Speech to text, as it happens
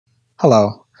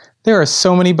Hello. There are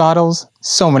so many bottles,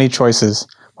 so many choices.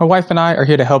 My wife and I are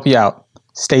here to help you out.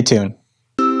 Stay tuned.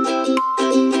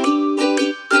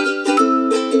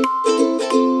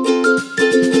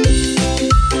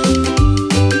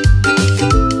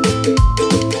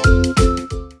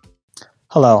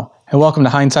 Hello, and welcome to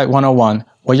Hindsight 101,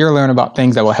 where you'll learn about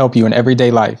things that will help you in everyday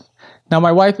life. Now,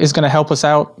 my wife is going to help us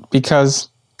out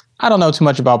because I don't know too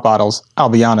much about bottles, I'll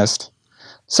be honest.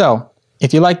 So,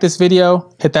 if you like this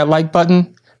video, hit that like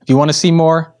button. If you want to see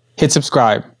more, hit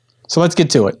subscribe. So let's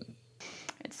get to it.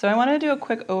 So I want to do a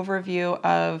quick overview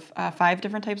of 5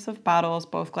 different types of bottles,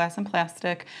 both glass and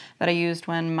plastic, that I used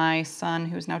when my son,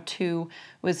 who's now 2,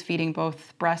 was feeding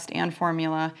both breast and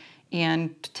formula,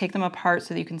 and take them apart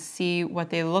so that you can see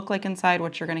what they look like inside,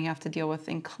 what you're going to have to deal with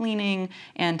in cleaning,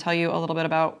 and tell you a little bit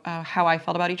about how I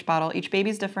felt about each bottle. Each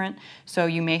baby's different, so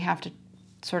you may have to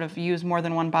sort of use more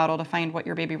than one bottle to find what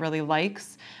your baby really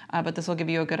likes, but this will give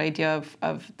you a good idea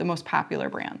of the most popular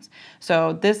brands.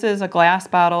 So this is a glass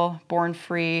bottle, born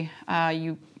free.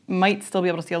 You might still be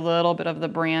able to see a little bit of the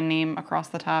brand name across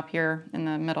the top here in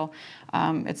the middle.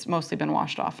 It's mostly been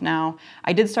washed off now.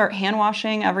 I did start hand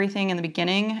washing everything in the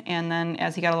beginning, and then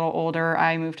as he got a little older,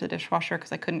 I moved to the dishwasher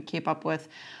because I couldn't keep up with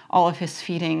all of his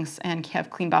feedings and have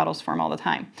clean bottles for him all the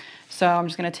time. So I'm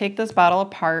just going to take this bottle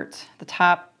apart. The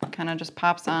top kind of just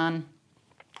pops on.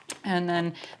 And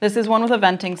then this is one with a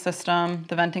venting system.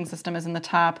 The venting system is in the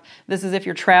top. This is if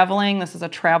you're traveling. This is a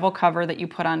travel cover that you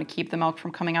put on to keep the milk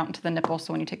from coming out into the nipple.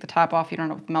 So when you take the top off, you don't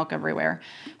have milk everywhere.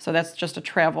 So that's just a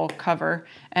travel cover.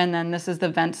 And then this is the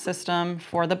vent system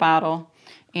for the bottle.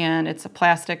 And it's a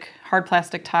plastic, hard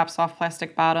plastic top, soft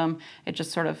plastic bottom. It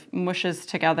just sort of mushes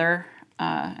together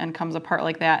and comes apart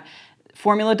like that.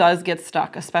 Formula does get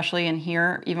stuck, especially in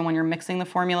here. Even when you're mixing the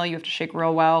formula, you have to shake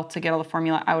real well to get all the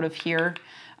formula out of here.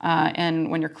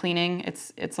 And when you're cleaning,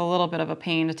 it's a little bit of a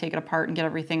pain to take it apart and get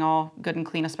everything all good and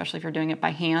clean, especially if you're doing it by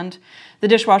hand. The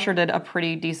dishwasher did a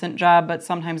pretty decent job, but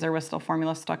sometimes there was still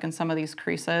formula stuck in some of these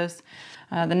creases.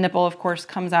 The nipple, of course,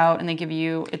 comes out, and they give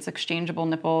you its exchangeable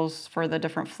nipples for the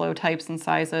different flow types and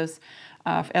sizes.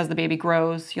 As the baby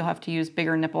grows, you'll have to use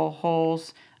bigger nipple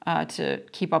holes to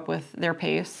keep up with their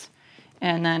pace.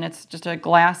 And then it's just a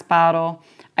glass bottle.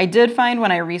 I did find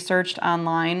when I researched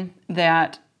online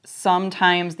that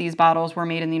sometimes these bottles were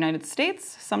made in the United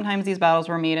States, sometimes these bottles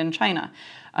were made in China.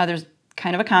 There's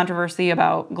kind of a controversy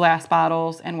about glass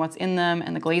bottles and what's in them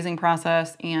and the glazing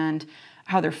process and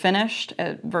how they're finished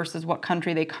versus what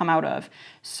country they come out of.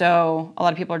 So a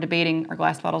lot of people are debating, are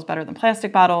glass bottles better than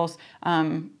plastic bottles?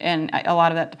 And a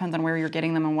lot of that depends on where you're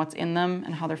getting them and what's in them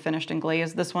and how they're finished and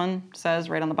glazed. This one says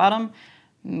right on the bottom,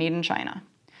 made in China.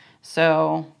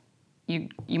 So you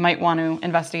might want to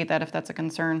investigate that if that's a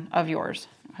concern of yours.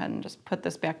 Go ahead and just put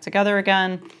this back together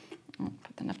again.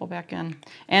 Put the nipple back in.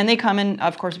 And they come in,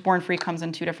 of course, Born Free comes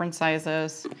in 2 different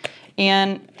sizes.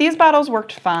 And these bottles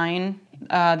worked fine.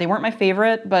 They weren't my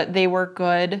favorite, but they were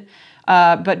good.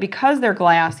 But because they're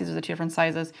glass, these are the 2 different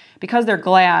sizes, because they're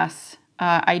glass,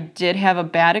 I did have a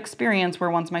bad experience where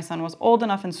once my son was old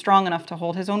enough and strong enough to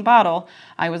hold his own bottle,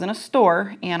 I was in a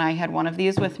store and I had one of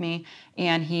these with me,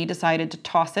 and he decided to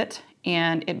toss it,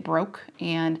 and it broke.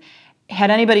 And had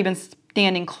anybody been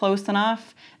standing close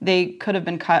enough, they could have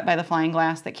been cut by the flying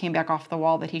glass that came back off the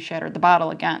wall that he shattered the bottle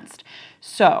against.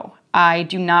 So I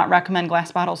do not recommend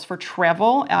glass bottles for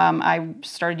travel. I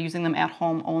started using them at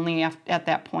home only at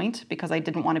that point because I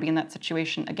didn't want to be in that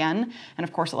situation again. And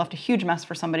of course, it left a huge mess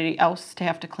for somebody else to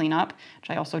have to clean up, which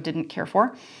I also didn't care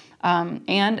for.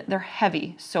 And they're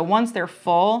heavy. So once they're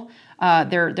full,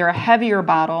 they're a heavier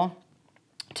bottle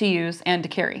to use and to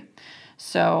carry.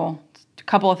 So a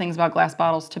couple of things about glass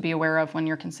bottles to be aware of when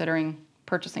you're considering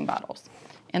purchasing bottles.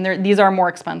 And these are more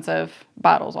expensive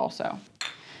bottles also.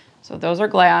 So those are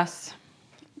glass.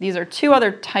 These are 2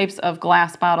 other types of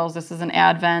glass bottles. This is an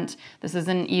Avent. This is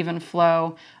an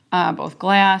EvenFlo. Both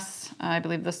glass. I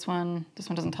believe this one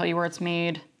doesn't tell you where it's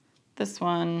made. This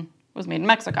one was made in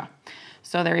Mexico.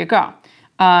 So there you go.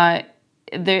 I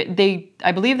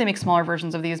believe they make smaller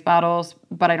versions of these bottles,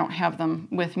 but I don't have them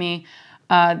with me.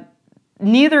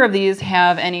 Neither of these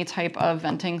have any type of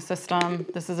venting system.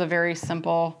 This is a very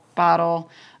simple bottle,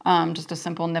 just a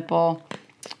simple nipple.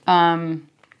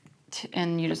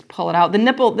 And you just pull it out. The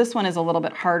nipple, this one is a little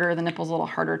bit harder. The nipple's a little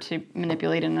harder to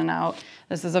manipulate in and out.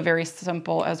 This is a very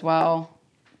simple as well.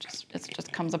 It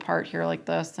just comes apart here like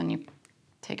this, and you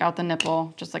take out the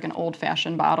nipple, just like an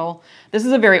old-fashioned bottle. This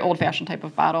is a very old-fashioned type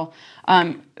of bottle.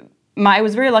 I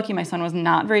was very lucky. My son was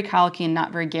not very colicky and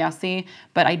not very gassy,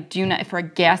 but I do not, for a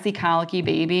gassy, colicky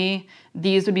baby,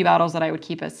 these would be bottles that I would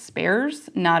keep as spares,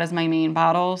 not as my main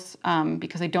bottles,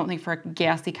 because I don't think for a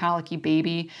gassy, colicky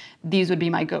baby, these would be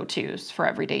my go-tos for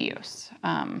everyday use.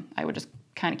 I would just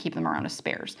kind of keep them around as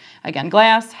spares. Again,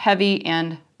 glass, heavy,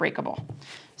 and breakable.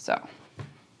 So,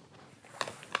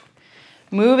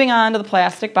 moving on to the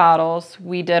plastic bottles,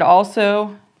 we did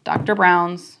also Dr.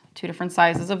 Brown's, 2 different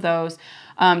sizes of those.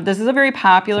 This is a very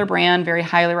popular brand, very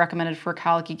highly recommended for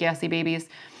colicky, gassy babies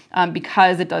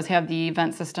because it does have the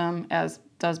vent system, as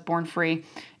does Born Free.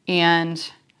 And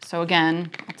so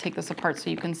again, I'll take this apart so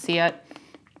you can see it.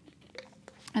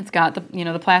 It's got the,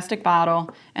 the plastic bottle,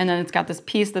 and then it's got this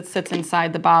piece that sits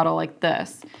inside the bottle like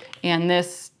this. And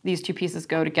these 2 pieces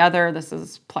go together. This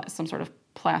is some sort of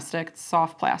plastic, it's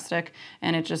soft plastic,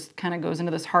 and it just kind of goes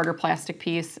into this harder plastic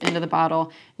piece into the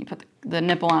bottle. You put the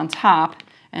nipple on top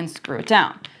and screw it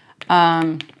down.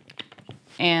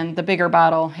 And the bigger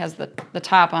bottle has the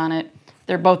top on it.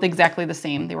 They're both exactly the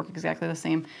same. They work exactly the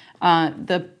same.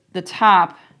 The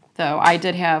top, though, I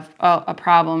did have a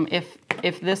problem.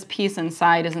 If this piece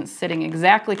inside isn't sitting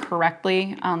exactly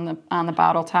correctly on the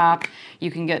bottle top, you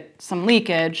can get some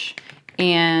leakage.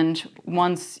 And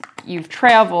once if you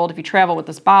travel with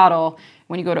this bottle,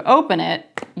 when you go to open it,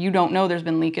 you don't know there's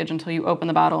been leakage until you open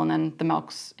the bottle, and then the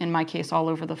milk's, in my case, all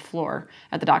over the floor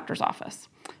at the doctor's office.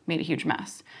 Made a huge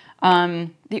mess.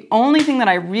 The only thing that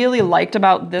I really liked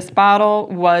about this bottle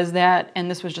was that,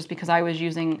 and this was just because I was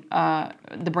using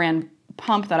the brand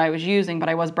pump that I was using, but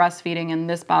I was breastfeeding, and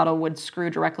this bottle would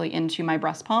screw directly into my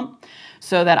breast pump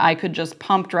so that I could just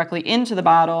pump directly into the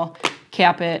bottle,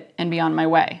 cap it, and be on my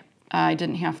way. I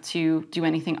didn't have to do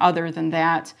anything other than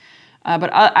that. But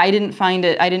I didn't find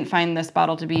this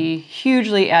bottle to be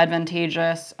hugely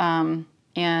advantageous,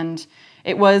 and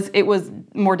it was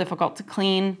more difficult to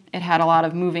clean. It had a lot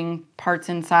of moving parts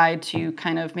inside to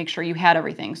kind of make sure you had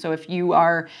everything. So if you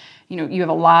are, you have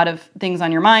a lot of things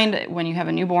on your mind when you have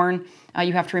a newborn,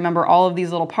 you have to remember all of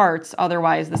these little parts.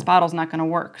 Otherwise, this bottle's not going to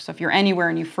work. So if you're anywhere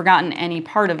and you've forgotten any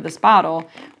part of this bottle,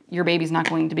 your baby's not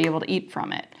going to be able to eat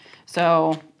from it.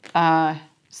 So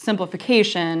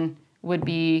simplification would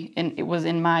be, and it was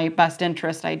in my best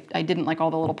interest. I didn't like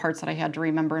all the little parts that I had to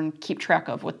remember and keep track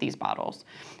of with these bottles.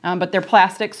 But they're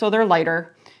plastic, so they're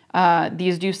lighter.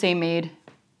 These do say made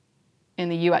in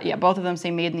the U.S. Yeah, both of them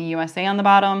say made in the USA on the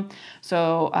bottom.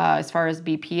 So as far as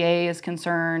BPA is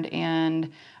concerned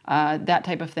and that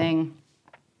type of thing,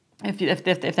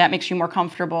 if that makes you more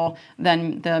comfortable,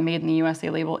 then the made in the USA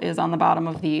label is on the bottom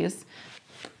of these.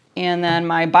 And then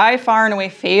my by far and away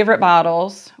favorite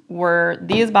bottles were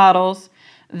these bottles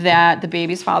that the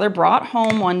baby's father brought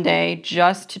home one day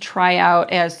just to try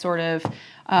out as sort of,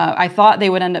 I thought they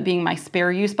would end up being my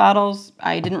spare use bottles.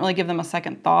 I didn't really give them a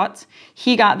second thought.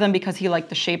 He got them because he liked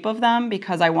the shape of them,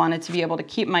 because I wanted to be able to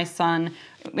keep my son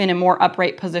in a more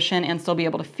upright position and still be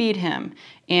able to feed him.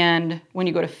 And when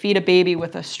you go to feed a baby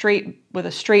with a straight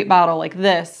bottle like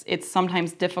this, it's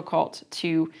sometimes difficult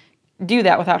to do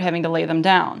that without having to lay them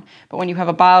down. But when you have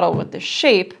a bottle with this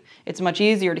shape, it's much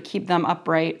easier to keep them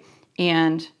upright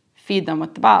and feed them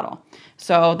with the bottle.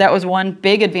 So that was one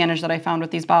big advantage that I found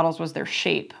with these bottles, was their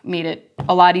shape. Made it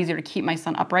a lot easier to keep my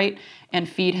son upright and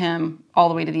feed him all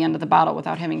the way to the end of the bottle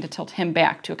without having to tilt him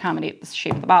back to accommodate the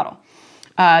shape of the bottle.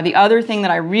 The other thing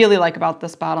that I really like about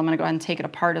this bottle, I'm going to go ahead and take it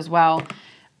apart as well.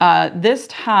 This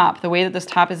top, the way that this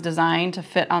top is designed to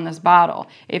fit on this bottle,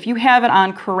 if you have it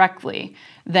on correctly,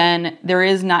 then there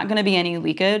is not going to be any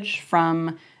leakage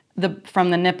from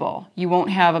the nipple. You won't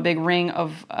have a big ring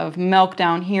of milk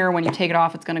down here. When you take it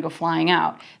off, it's going to go flying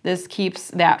out. This keeps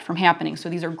that from happening. So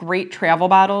these are great travel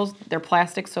bottles. They're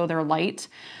plastic, so they're light.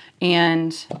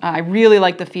 And I really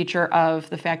like the feature of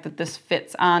the fact that this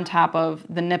fits on top of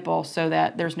the nipple so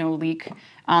that there's no leak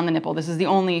on the nipple. This is the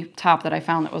only top that I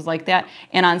found that was like that.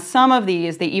 And on some of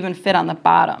these, they even fit on the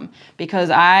bottom, because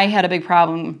I had a big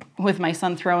problem with my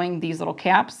son throwing these little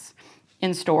caps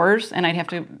in stores, and I'd have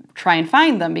to try and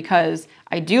find them because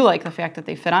I do like the fact that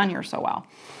they fit on here so well.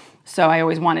 So I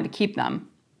always wanted to keep them.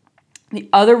 The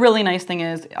other really nice thing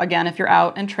is, again, if you're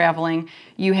out and traveling,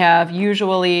 you have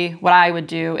usually, what I would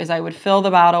do is I would fill the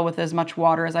bottle with as much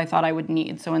water as I thought I would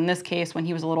need. So in this case, when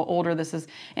he was a little older, this is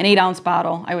an 8-ounce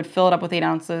bottle. I would fill it up with 8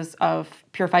 ounces of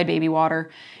purified baby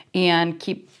water and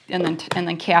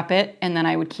then cap it, and then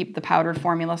I would keep the powdered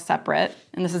formula separate.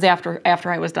 And this is after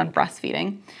I was done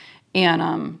breastfeeding.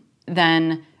 And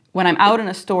then when I'm out in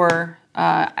a store,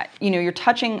 you're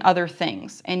touching other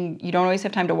things, and you don't always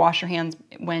have time to wash your hands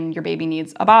when your baby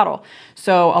needs a bottle.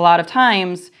 So a lot of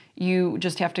times you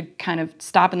just have to kind of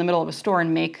stop in the middle of a store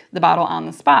and make the bottle on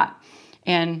the spot.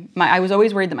 And I was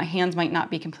always worried that my hands might not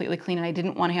be completely clean, and I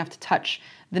didn't want to have to touch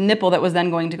the nipple that was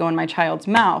then going to go in my child's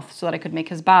mouth so that I could make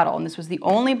his bottle. And this was the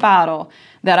only bottle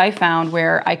that I found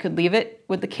where I could leave it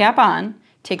with the cap on,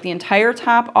 take the entire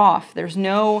top off. There's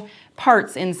no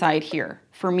parts inside here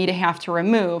for me to have to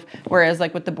remove. Whereas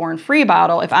like with the Born Free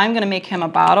bottle, if I'm gonna make him a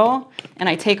bottle and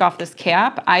I take off this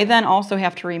cap, I then also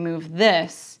have to remove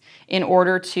this in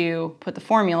order to put the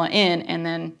formula in and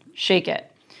then shake it.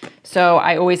 So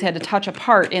I always had to touch a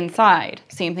part inside.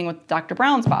 Same thing with Dr.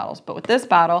 Brown's bottles. But with this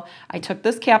bottle, I took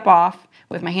this cap off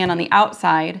with my hand on the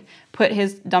outside,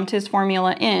 dumped his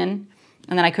formula in,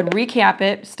 and then I could recap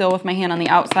it still with my hand on the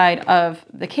outside of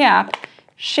the cap,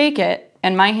 shake it,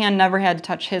 and my hand never had to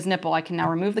touch his nipple. I can now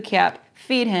remove the cap,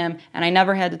 feed him, and I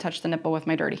never had to touch the nipple with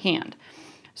my dirty hand.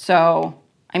 So,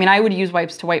 I mean, I would use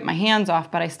wipes to wipe my hands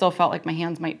off, but I still felt like my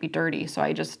hands might be dirty. So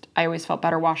I always felt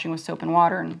better washing with soap and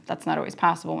water, and that's not always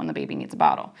possible when the baby needs a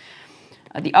bottle.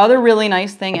 The other really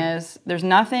nice thing is there's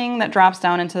nothing that drops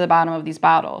down into the bottom of these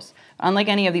bottles. Unlike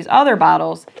any of these other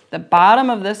bottles, the bottom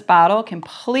of this bottle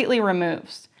completely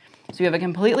removes. So you have a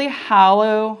completely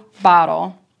hollow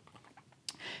bottle,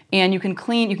 and you can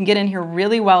get in here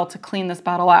really well to clean this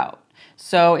bottle out.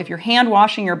 So if you're hand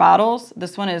washing your bottles,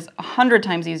 this one is 100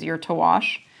 times easier to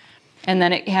wash. And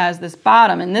then it has this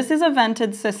bottom, and this is a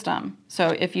vented system. So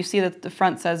if you see that the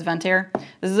front says Ventaire,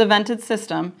 this is a vented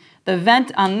system. The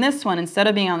vent on this one, instead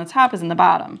of being on the top, is in the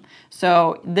bottom.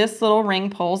 So this little ring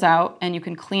pulls out, and you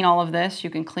can clean all of this, you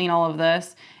can clean all of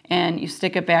this, and you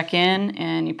stick it back in,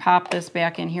 and you pop this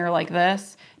back in here like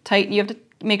this. Tight, you have to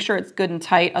make sure it's good and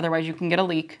tight, otherwise you can get a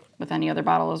leak with any other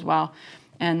bottle as well.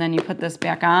 And then you put this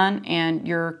back on and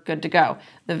you're good to go.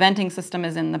 The venting system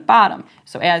is in the bottom.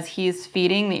 So as he's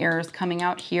feeding, the air is coming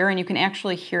out here, and you can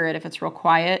actually hear it if it's real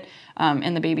quiet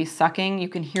and the baby's sucking, you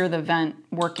can hear the vent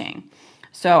working.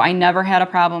 So I never had a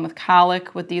problem with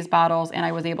colic with these bottles, and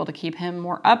I was able to keep him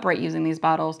more upright using these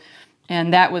bottles.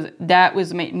 And that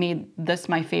made this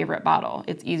my favorite bottle.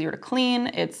 It's easier to clean,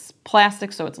 it's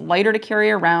plastic, so it's lighter to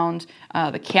carry around.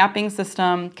 The capping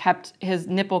system kept his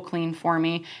nipple clean for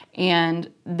me,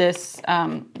 and this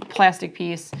plastic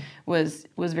piece was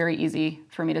very easy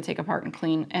for me to take apart and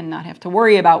clean and not have to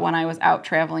worry about when I was out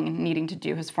traveling and needing to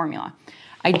do his formula.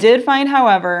 I did find,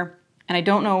 however, and I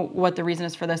don't know what the reason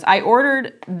is for this, I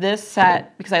ordered this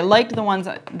set because I liked the ones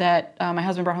that my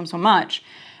husband brought home so much,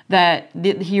 that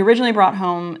he originally brought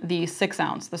home the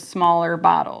 6-ounce, the smaller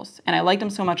bottles. And I liked them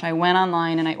so much, I went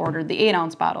online and I ordered the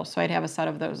 8-ounce bottles, so I'd have a set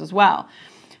of those as well.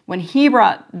 When he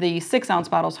brought the 6-ounce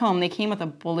bottles home, they came with a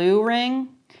blue ring,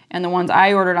 and the ones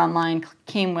I ordered online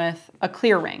came with a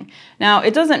clear ring. Now,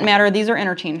 it doesn't matter, these are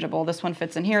interchangeable. This one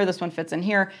fits in here, this one fits in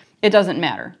here. It doesn't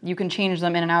matter. You can change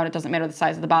them in and out, it doesn't matter the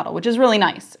size of the bottle, which is really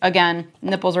nice. Again,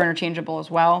 nipples are interchangeable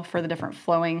as well for the different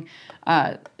flowing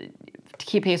to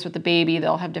keep pace with the baby.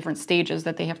 They'll have different stages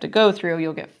that they have to go through.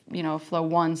 You'll get, flow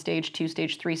 1 stage, 2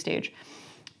 stage, 3 stage.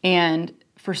 And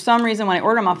for some reason, when I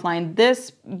ordered them offline,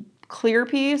 this clear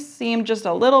piece seemed just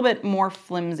a little bit more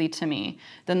flimsy to me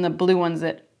than the blue ones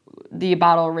that the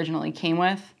bottle originally came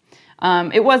with.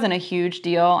 It wasn't a huge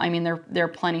deal. I mean, they're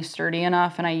plenty sturdy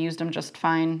enough, and I used them just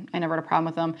fine. I never had a problem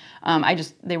with them.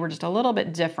 They were just a little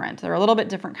bit different. They're a little bit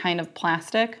different kind of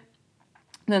plastic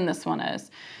than this one is.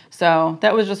 So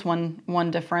that was just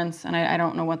one difference, and I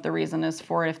don't know what the reason is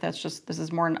for it, if that's just this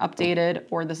is more an updated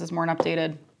or this is more an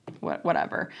updated,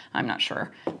 whatever. I'm not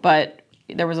sure. But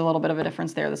there was a little bit of a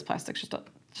difference there. This plastic's just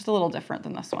a little different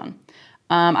than this one.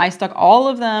 I stuck all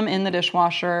of them in the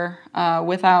dishwasher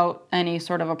without any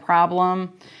sort of a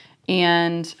problem,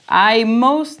 and I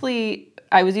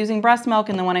was using breast milk,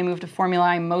 and then when I moved to formula,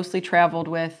 I mostly traveled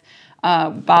with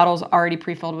bottles already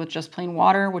pre-filled with just plain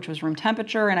water, which was room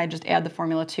temperature, and I just add the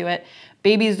formula to it.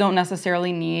 Babies don't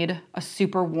necessarily need a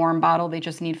super warm bottle. They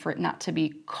just need for it not to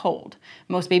be cold.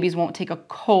 Most babies won't take a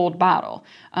cold bottle.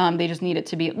 They just need it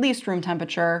to be at least room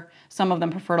temperature. Some of them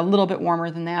prefer it a little bit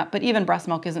warmer than that, but even breast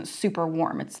milk isn't super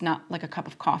warm. It's not like a cup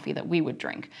of coffee that we would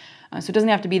drink. So it doesn't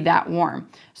have to be that warm.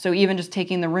 So even just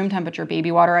taking the room temperature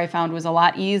baby water, I found was a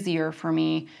lot easier for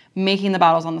me making the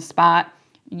bottles on the spot,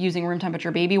 using room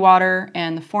temperature baby water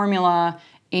and the formula,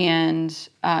 and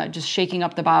just shaking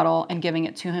up the bottle and giving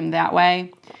it to him that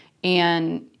way.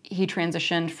 And he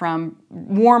transitioned from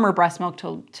warmer breast milk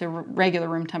to regular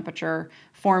room temperature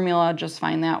formula just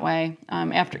fine that way.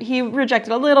 After he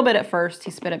rejected a little bit at first,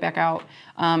 he spit it back out,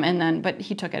 but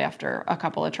he took it after a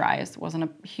couple of tries. It wasn't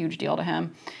a huge deal to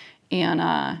him.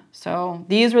 And so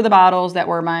these were the bottles that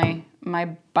were my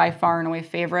by far and away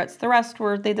favorites. The rest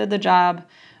they did the job,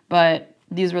 but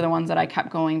these were the ones that I kept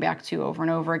going back to over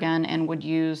and over again and would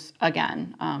use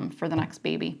again for the next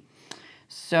baby.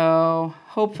 So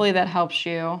hopefully that helps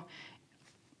you,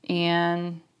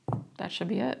 and that should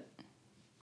be it.